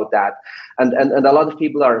wrong about that. And a lot of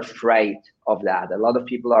people are afraid of that. A lot of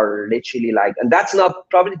people are literally like, and that's not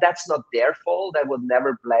their fault. I would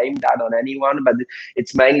never blame that on anyone, but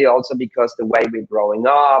it's mainly also because the way we're growing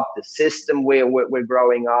up, the system we're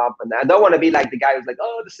growing up. And I don't want to be like the guy who's like,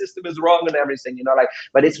 oh, the system is wrong and everything, you know, like,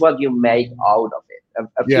 but it's what you make out of it.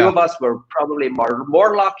 A few of us were probably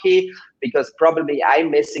more lucky, because probably I'm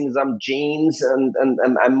missing some genes, and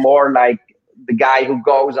I'm more like the guy who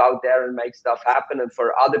goes out there and makes stuff happen. And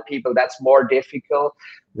for other people, that's more difficult.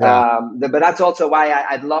 But that's also why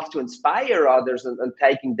I'd love to inspire others and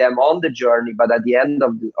taking them on the journey. But at the end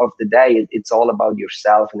of the day, it's all about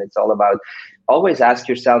yourself, and it's all about always ask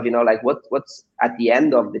yourself, you know, like what's at the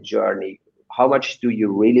end of the journey? How much do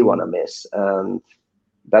you really want to miss?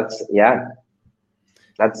 That's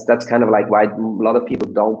kind of like why a lot of people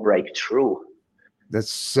don't break through.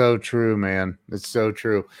 That's so true, man. It's so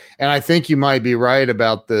true. And I think you might be right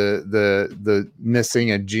about the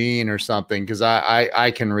missing a gene or something, because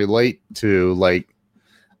I can relate to, like,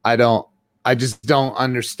 I just don't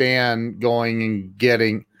understand going and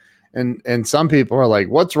getting, and some people are like,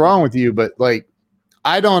 what's wrong with you? But like,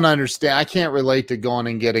 I don't understand. I can't relate to going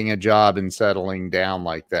and getting a job and settling down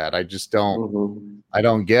like that. I just don't, I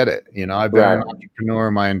don't get it. You know, I've been an entrepreneur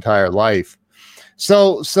my entire life.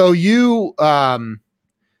 So you,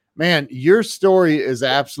 man, your story is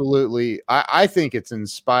absolutely, I think it's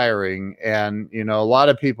inspiring. And, you know, a lot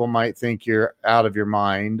of people might think you're out of your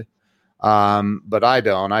mind. But I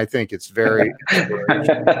don't. I think it's very,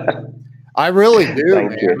 I really do,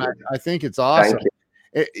 man. I think it's awesome.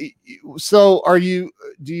 So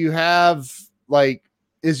do you have, like,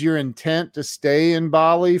 is your intent to stay in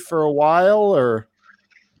Bali for a while, or?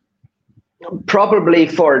 Probably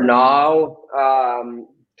for now.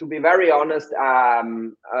 To be very honest,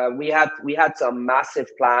 we had some massive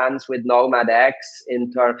plans with Nomad X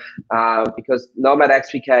because Nomad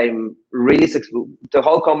X became really successful. The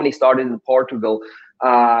whole company started in Portugal.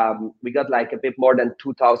 We got like a bit more than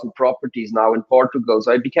 2,000 properties now in Portugal.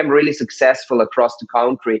 So it became really successful across the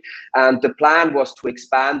country. And the plan was to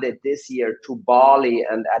expand it this year to Bali,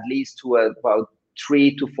 and at least to about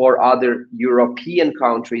 3 to 4 other European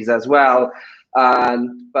countries as well.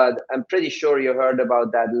 But I'm pretty sure you heard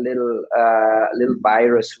about that little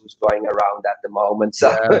virus who's going around at the moment. So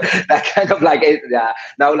that kind of like,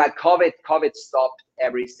 now like COVID stopped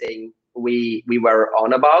everything we were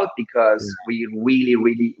on about, because we really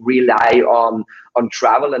rely on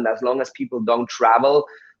travel. And as long as people don't travel,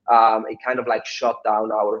 it kind of like shut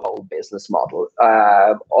down our whole business model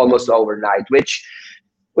almost overnight, which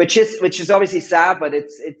is obviously sad, but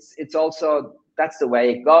it's also, that's the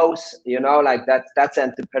way it goes, you know, like that's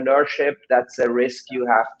entrepreneurship. That's a risk you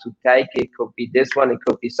have to take. It could be this one, it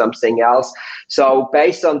could be something else. So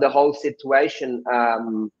based on the whole situation,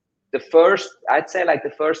 the first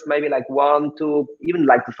maybe like 1 to even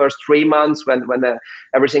like the first 3 months when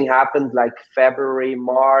everything happened, like February,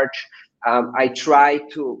 March, I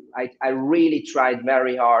really tried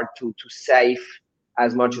very hard to save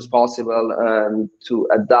as much as possible, to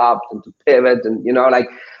adapt and to pivot, and you know, like,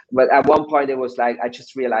 but at one point it was like I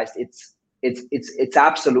just realized it's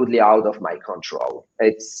absolutely out of my control.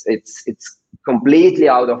 It's completely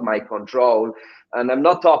out of my control. And I'm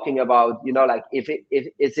not talking about, you know, like is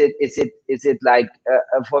it like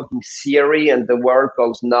a fucking Siri and the world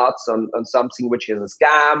goes nuts on something which is a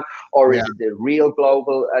scam, or is it the real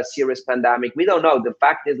global serious pandemic? We don't know. The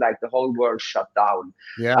fact is, like, the whole world shut down.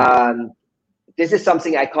 This is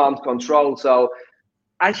something I can't control. So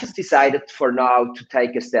I just decided for now to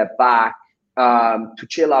take a step back, to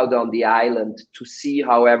chill out on the island, to see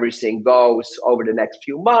how everything goes over the next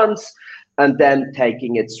few months, and then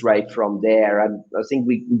taking it straight from there. And I think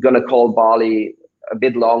we're going to call Bali a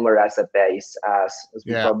bit longer as a base as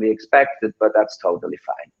we probably expected, but that's totally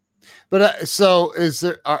fine. But so is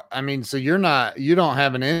there, I mean, so you don't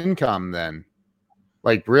have an income then,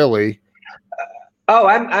 like really? Oh,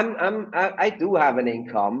 I do have an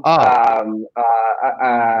income. Oh.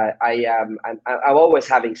 I'm always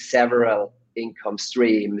having several income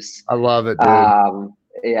streams. I love it, dude.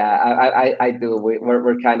 Yeah, I do.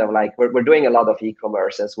 We're kind of like, we're doing a lot of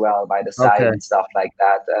e-commerce as well by the side and stuff like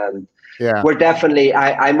that. And we're definitely,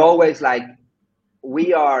 I'm always like,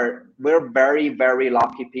 we're very, very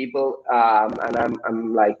lucky people. And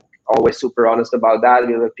I'm like always super honest about that,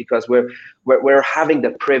 because we're having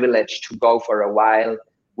the privilege to go for a while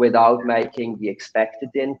without making the expected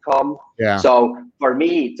income. Yeah. So for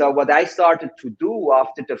me, so what I started to do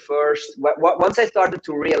after the first, once I started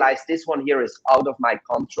to realize this one here is out of my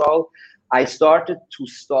control, I started to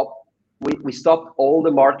stop. We stopped all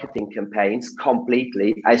the marketing campaigns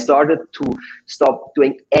completely. I started to stop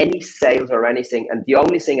doing any sales or anything. And the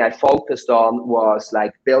only thing I focused on was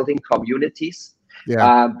like building communities,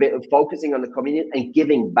 focusing on the community and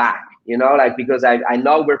giving back, like, because I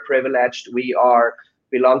know we're privileged. We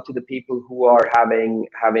belong to the people who are having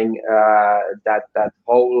that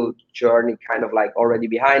whole journey kind of like already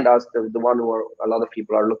behind us, the one where a lot of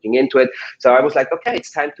people are looking into it. So I was like, okay,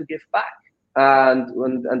 it's time to give back.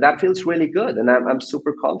 And that feels really good, and I'm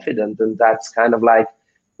super confident, and that's kind of like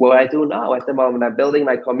what I do now at the moment. I'm building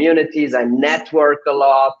my communities, I network a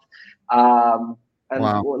lot, and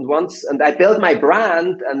I build my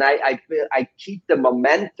brand, and I keep the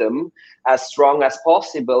momentum as strong as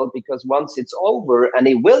possible, because once it's over, and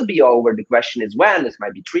it will be over, the question is when. It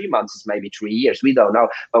might be 3 months, it might be 3 years, we don't know.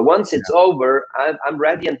 But once it's over, I'm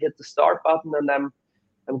ready and hit the start button, and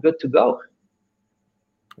I'm good to go.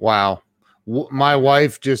 Wow. My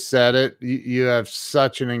wife just said it. You have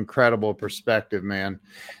such an incredible perspective, man.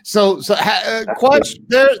 So question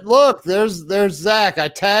there. Look, there's Zach. I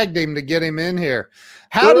tagged him to get him in here.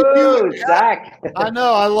 How did you, Zach? I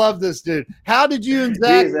know. I love this dude. How did you and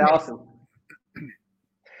Zach? He's awesome.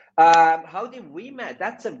 How did we met?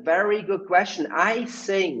 That's a very good question. I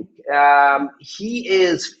think he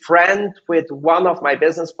is friend with one of my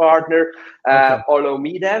business partner,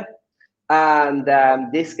 Olomide. And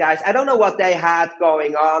these guys, I don't know what they had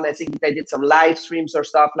going on. I think they did some live streams or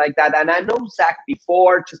stuff like that. And I know Zach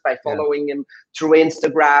before just by following him through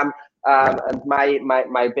Instagram. And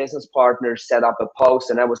my business partner set up a post,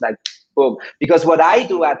 and I was like, boom. Because what I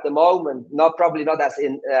do at the moment, not as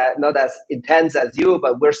intense as you,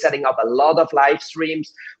 but we're setting up a lot of live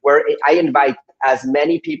streams where I invite as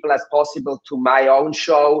many people as possible to my own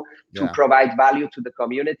show to provide value to the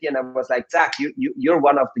community. And I was like, Zach, you're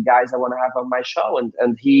one of the guys I want to have on my show.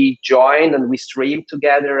 And he joined, and we streamed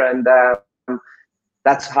together. And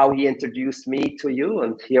that's how he introduced me to you.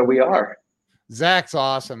 And here we are. Zach's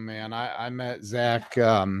awesome, man. I met Zach.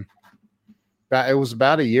 It was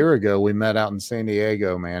about a year ago. We met out in San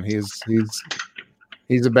Diego, man. He's a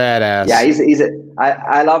badass. Yeah,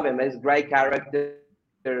 I love him. He's a great character,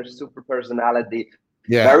 super personality,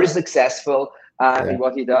 very successful in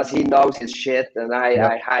what he does. He knows his shit, and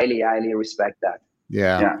I highly, highly respect that.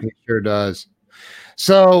 Yeah, he sure does.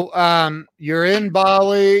 So you're in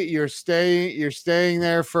Bali, you're staying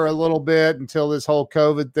there for a little bit until this whole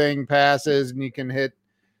COVID thing passes, and you can hit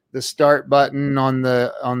the start button on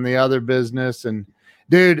the other business. And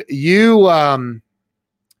dude, your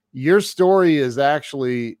story is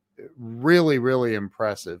actually really, really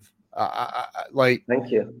impressive. Thank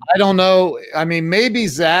you. I don't know. I mean, maybe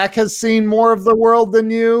Zach has seen more of the world than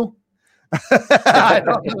you. I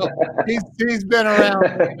don't know. He's been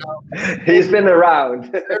around. He's been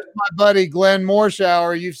around. There's my buddy Glenn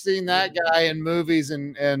Morshower. You've seen that guy in movies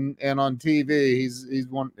and on TV. He's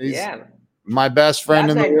my best friend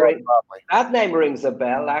in the world. Probably. That name rings a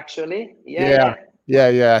bell, actually. Yeah.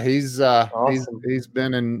 He's awesome. He's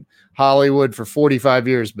been in Hollywood for 45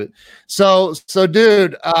 years. But so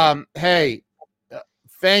dude, hey,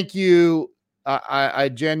 thank you. I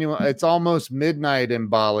genuinely, it's almost midnight in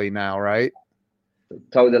Bali now, right?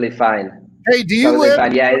 Totally fine. Hey, do you live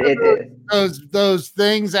those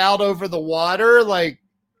things out over the water? Like,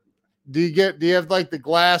 do you have like the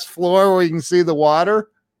glass floor where you can see the water?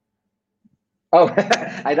 Oh,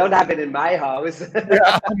 I don't have it in my house.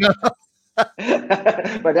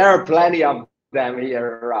 But there are plenty of them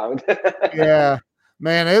here around. Yeah,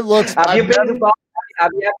 man, it looks. Have you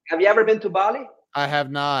ever been to Bali? I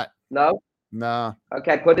have not. No. No.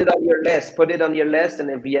 Okay, put it on your list. Put it on your list, and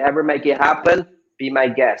if you ever make it happen, be my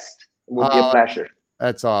guest. It would be a pleasure.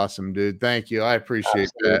 That's awesome, dude. Thank you. I appreciate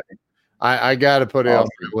Absolutely. that. I got to put it Awesome.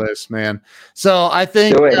 on my list, man. So I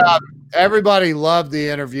think Do it. everybody loved the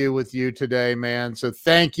interview with you today, man. So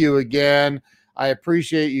thank you again. I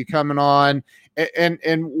appreciate you coming on.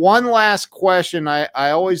 And one last question I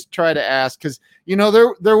always try to ask, because you know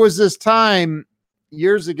there was this time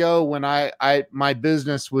years ago when my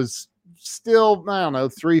business was still, I don't know,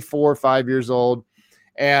 3, 4, 5 years old.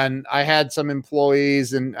 And I had some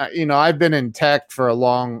employees, and you know, I've been in tech for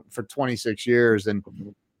 26 years, and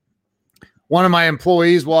one of my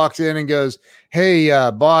employees walks in and goes, "Hey,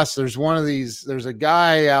 boss, there's a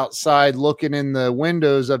guy outside looking in the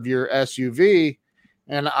windows of your SUV."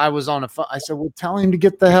 And I was on a phone. I said, "Well, tell him to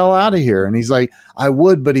get the hell out of here." And he's like, "I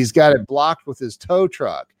would, but he's got it blocked with his tow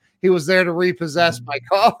truck. He was there to repossess my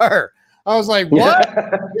car." I was like, "What?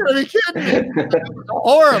 You're gonna be kidding me." It was a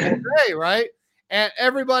horrible day, right? And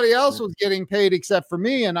everybody else was getting paid except for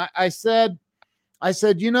me. And I said,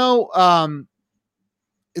 you know,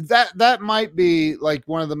 that might be like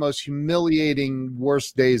one of the most humiliating,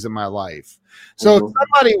 worst days of my life. So if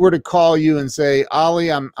somebody were to call you and say,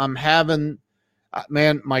 "Oli, I'm having,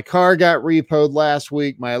 man, my car got repoed last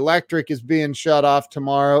week. My electric is being shut off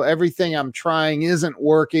tomorrow. Everything I'm trying isn't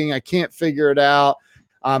working. I can't figure it out.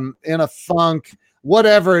 I'm in a funk,"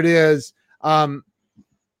 whatever it is.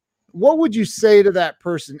 What would you say to that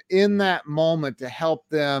person in that moment to help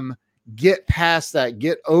them get past that,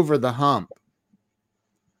 get over the hump?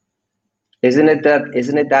 Isn't it that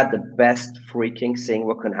the best freaking thing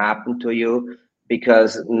what can happen to you?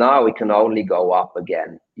 Because now we can only go up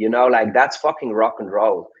again. You know, like that's fucking rock and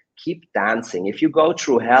roll. Keep dancing. If you go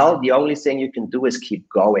through hell, the only thing you can do is keep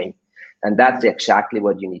going. And that's exactly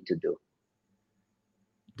what you need to do.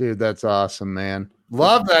 Dude, that's awesome, man.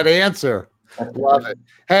 Love that answer. Love it.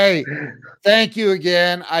 Hey, thank you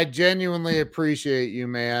again. I genuinely appreciate you,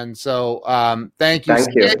 man. So thank you.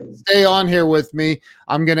 Stay on here with me.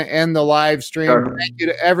 I'm going to end the live stream. Sure. Thank you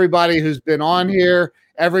to everybody who's been on here.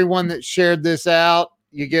 Everyone that shared this out,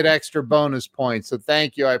 you get extra bonus points. So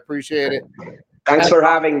thank you. I appreciate it. Thanks for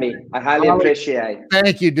having me. I highly appreciate it.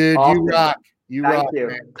 Thank you, dude. Awesome. You rock. You rock, you.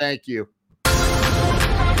 man. Thank you.